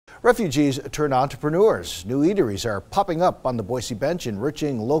Refugees turn entrepreneurs. New eateries are popping up on the Boise Bench,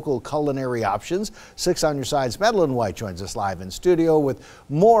 enriching local culinary options. 6 on your side's Madeline White joins us live in studio with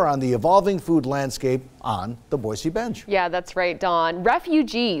more on the evolving food landscape on the Boise Bench. Yeah, that's right, Dawn.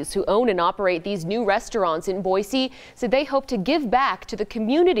 Refugees who own and operate these new restaurants in Boise said they hope to give back to the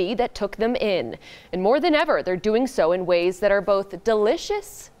community that took them in. And more than ever, they're doing so in ways that are both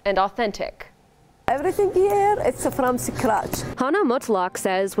delicious and authentic. Everything here, it's from scratch. Hannah Mutlaq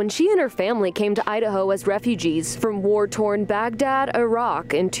says when she and her family came to Idaho as refugees from war-torn Baghdad,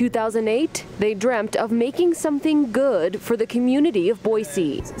 Iraq in 2008, they dreamt of making something good for the community of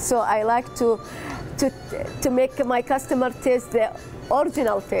Boise. So I like to make my customer taste the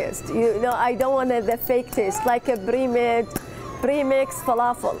original taste. You know, I don't want the fake taste, like a pre-mixed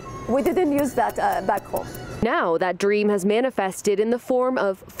falafel. We didn't use that back home. Now that dream has manifested in the form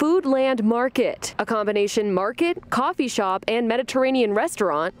of Foodland Market, a combination market, coffee shop, and Mediterranean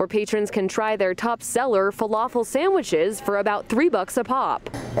restaurant where patrons can try their top seller falafel sandwiches for about $3 a pop.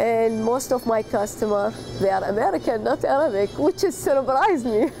 And most of my customers, they are American, not Arabic, which has surprised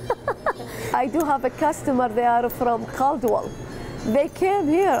me. I do have a customer, they are from Caldwell. They came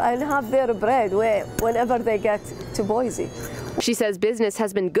here and have their bread whenever they get to Boise. She says business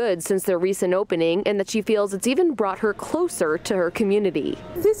has been good since their recent opening and that she feels it's even brought her closer to her community.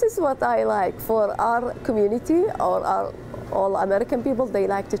 This is what I like for our community, or our all American people. They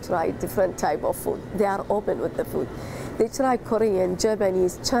like to try different type of food. They are open with the food. They try Korean,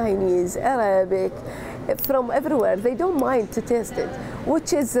 Japanese, Chinese, Arabic, from everywhere. They don't mind to taste it,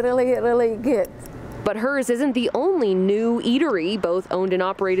 which is really, really good. But hers isn't the only new eatery, both owned and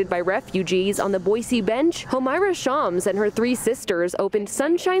operated by refugees on the Boise Bench. Homaira Shams and her 3 sisters opened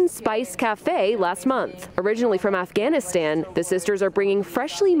Sunshine Spice Cafe last month. Originally from Afghanistan, the sisters are bringing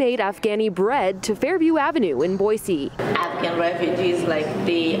freshly made Afghani bread to Fairview Avenue in Boise. Afghan refugees,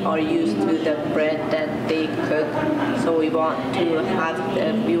 they are used to the bread that they cook, so we want them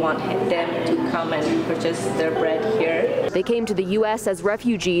to come and purchase their bread here. They came to the U.S. as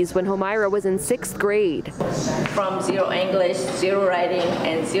refugees when Homaira was in 6th grade. From 0 English, 0 writing,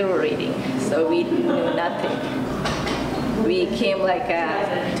 and 0 reading, so we knew nothing. We came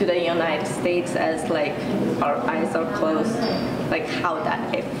to the United States as our eyes are closed, how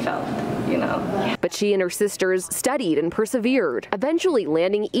that it felt, you know. But she and her sisters studied and persevered, eventually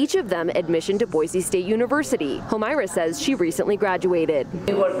landing each of them admission to Boise State University. Homaira says she recently graduated.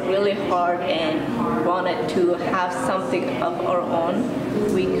 We worked really hard and wanted to have something of our own.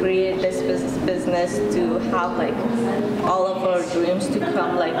 We created this business to have all of our dreams to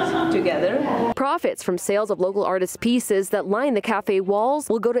come together. Profits from sales of local artists' pieces that line the cafe walls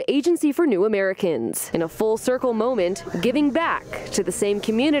will go to Agency for New Americans. In a full circle moment, giving back to the same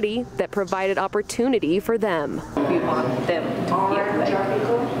community that provided opportunity for them. We want them to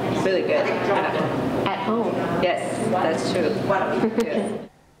eat really good at home. Yes, that's true. Yes.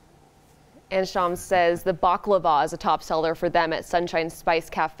 And Shams says the baklava is a top seller for them at Sunshine Spice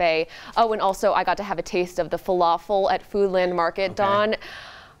Cafe. Oh, and also I got to have a taste of the falafel at Foodland Market, Dawn.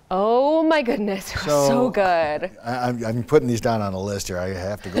 Oh my goodness, it was so good. I'm putting these down on a list here. I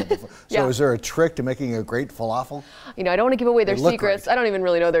have to go. So is there a trick to making a great falafel? You know, I don't want to give away their secrets. Great. I don't even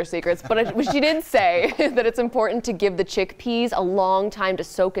really know their secrets, but she did say that it's important to give the chickpeas a long time to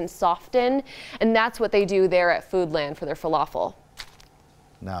soak and soften, and that's what they do there at Foodland for their falafel.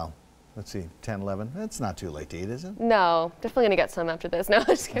 Now, let's see, 10, 11. It's not too late to eat, is it? No, definitely going to get some after this. No, I'm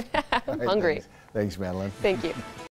just kidding. I'm hungry. Thanks, Madeline. Thank you.